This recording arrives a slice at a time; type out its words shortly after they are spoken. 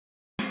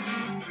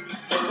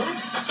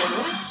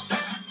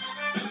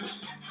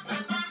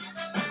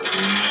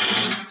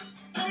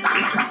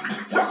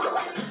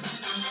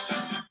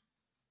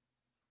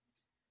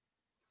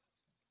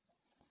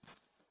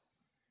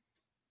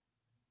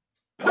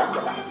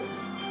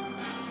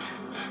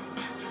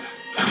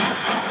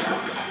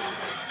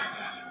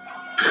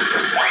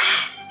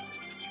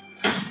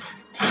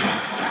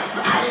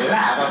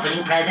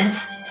presents.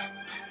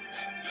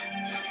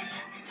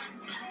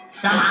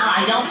 Somehow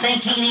I don't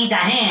think he needs a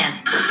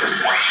hand.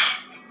 Right!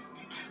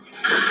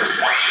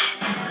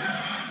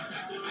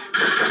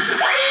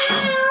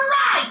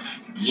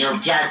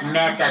 You've just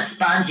met the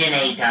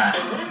Sponginator.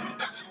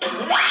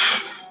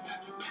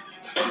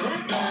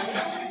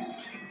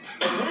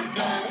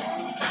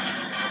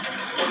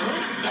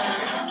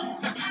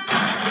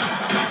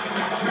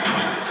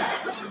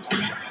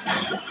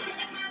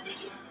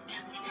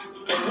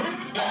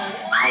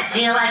 I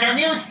feel like a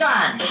new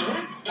sponge.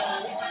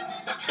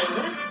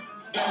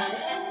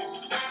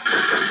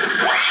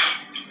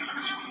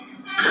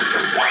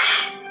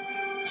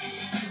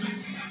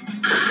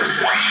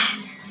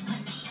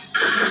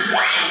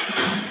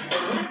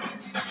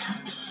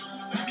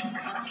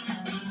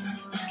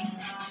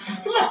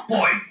 Look,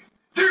 boy!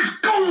 There's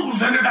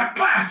gold under that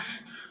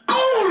glass!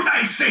 Gold,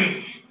 I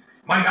say!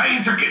 My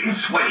eyes are getting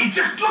sweaty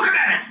just looking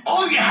at it.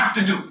 All you have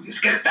to do is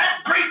get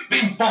that great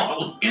big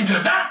ball into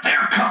that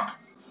there cup.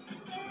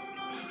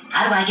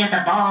 How do I get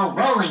the ball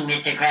rolling,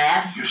 Mr.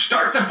 Krabs? You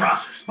start the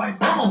process by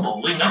bubble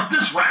bowling up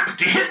this ramp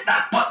to hit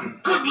that button.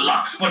 Good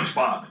luck,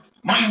 SpongeBob.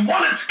 My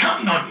wallet's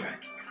counting on you.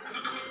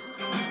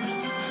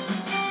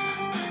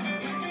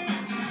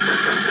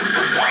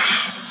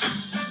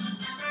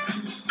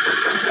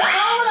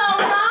 Oh,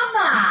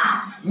 Mama!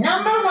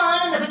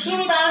 #1 in the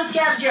Bikini Bottom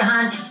Scavenger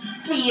Hunt.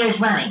 3 years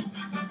running.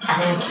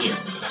 Thank you.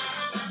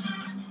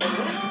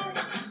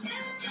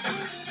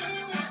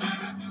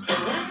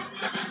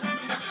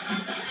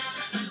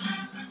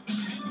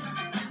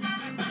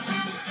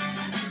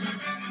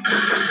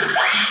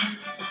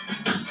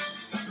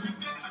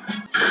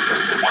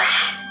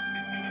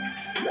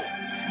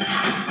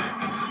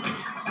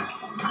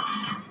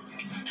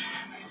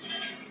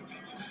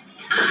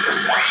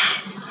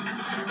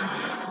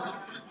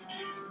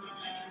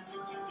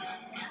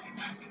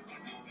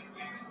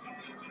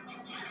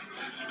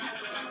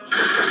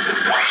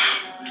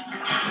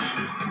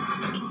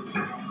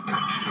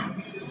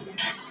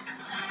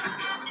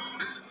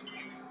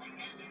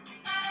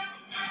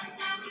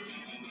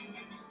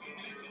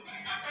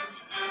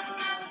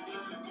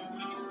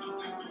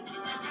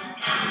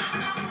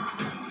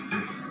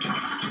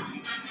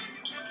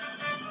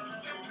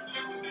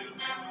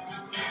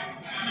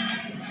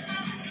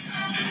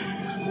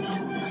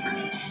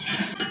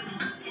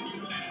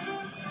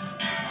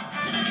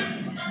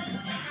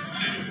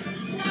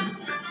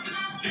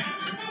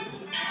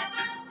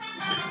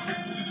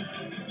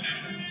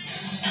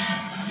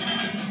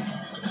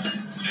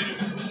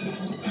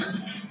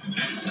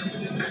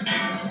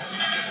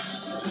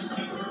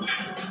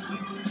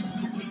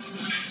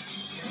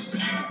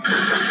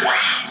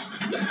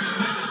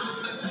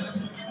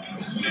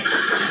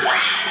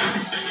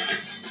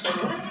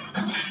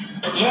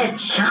 It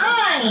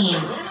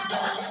shines!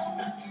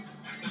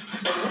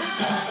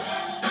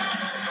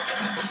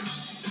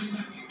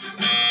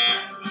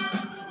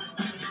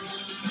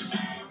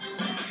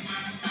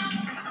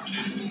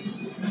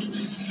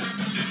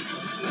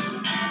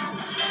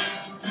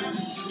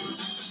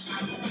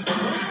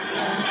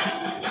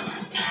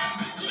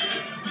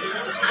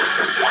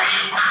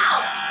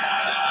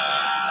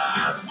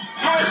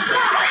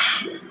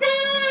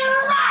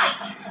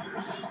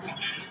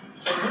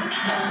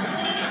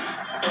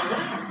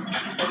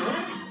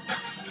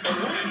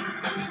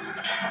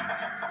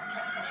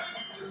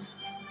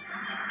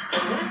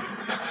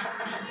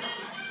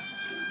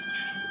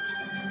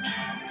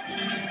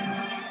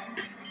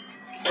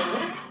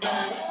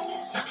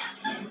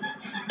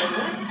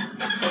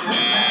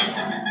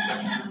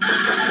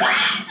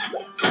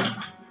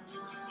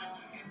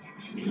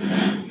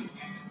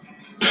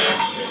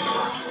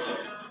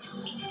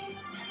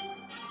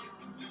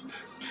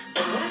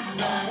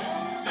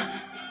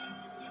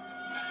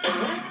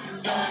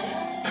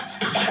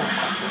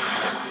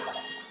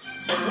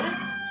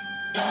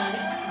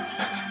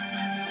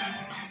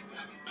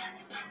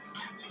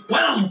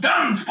 Well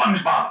done,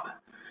 SpongeBob!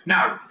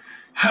 Now,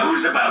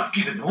 how's about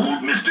giving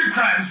old Mr.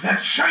 Krabs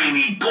that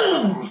shiny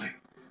gold?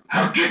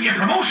 I'll give you a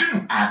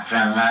promotion. A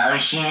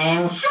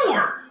promotion?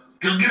 Sure!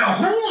 You'll get a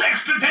whole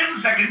extra 10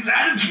 seconds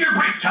added to your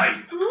break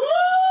time.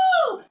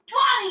 Woo!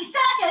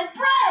 20-second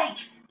break!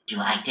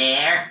 Do I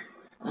dare?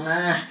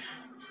 No,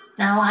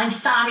 I'm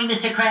sorry,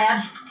 Mr.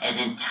 Krabs. As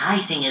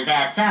enticing as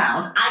that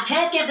sounds, I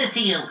can't give this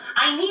to you.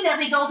 I need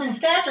every golden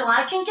spatula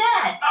I can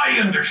get. I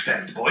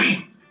understand,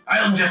 boy.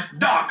 I'll just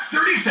dock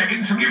 30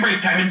 seconds from your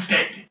break time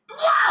instead.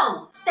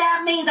 Whoa!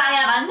 That means I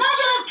have a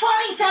negative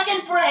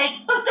 20-second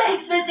break.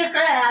 Thanks, Mr.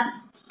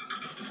 Krabs.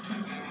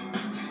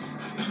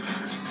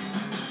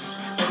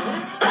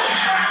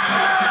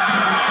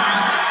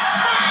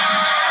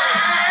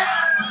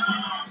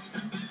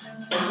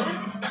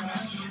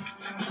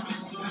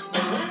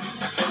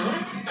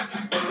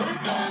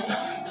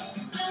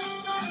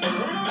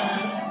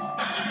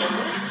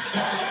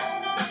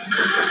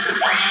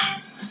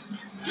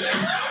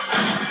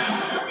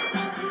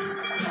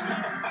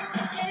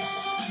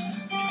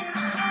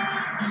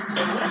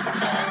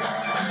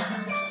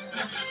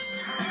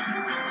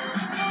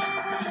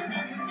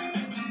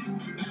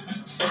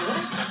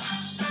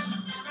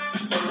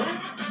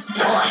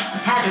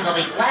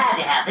 will be glad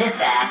to have this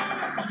back.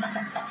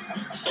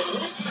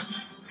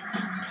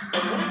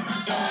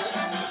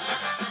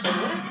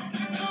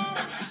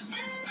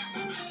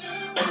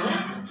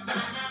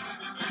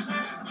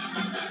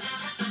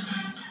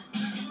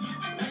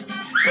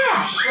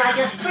 Fresh like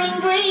a spring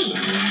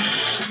breeze.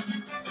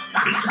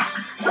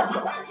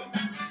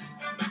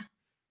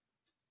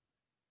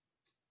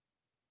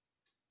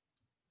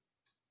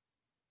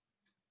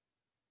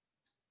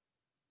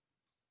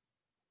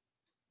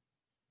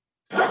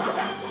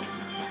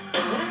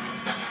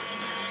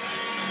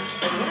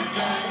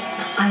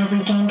 I have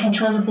regained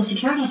control of the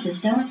security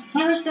system.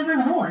 Here is the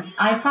reward.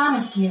 I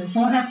promised you.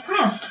 You have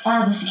pressed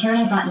all the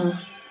security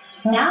buttons.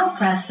 Now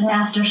press the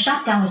master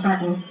shutdown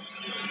button.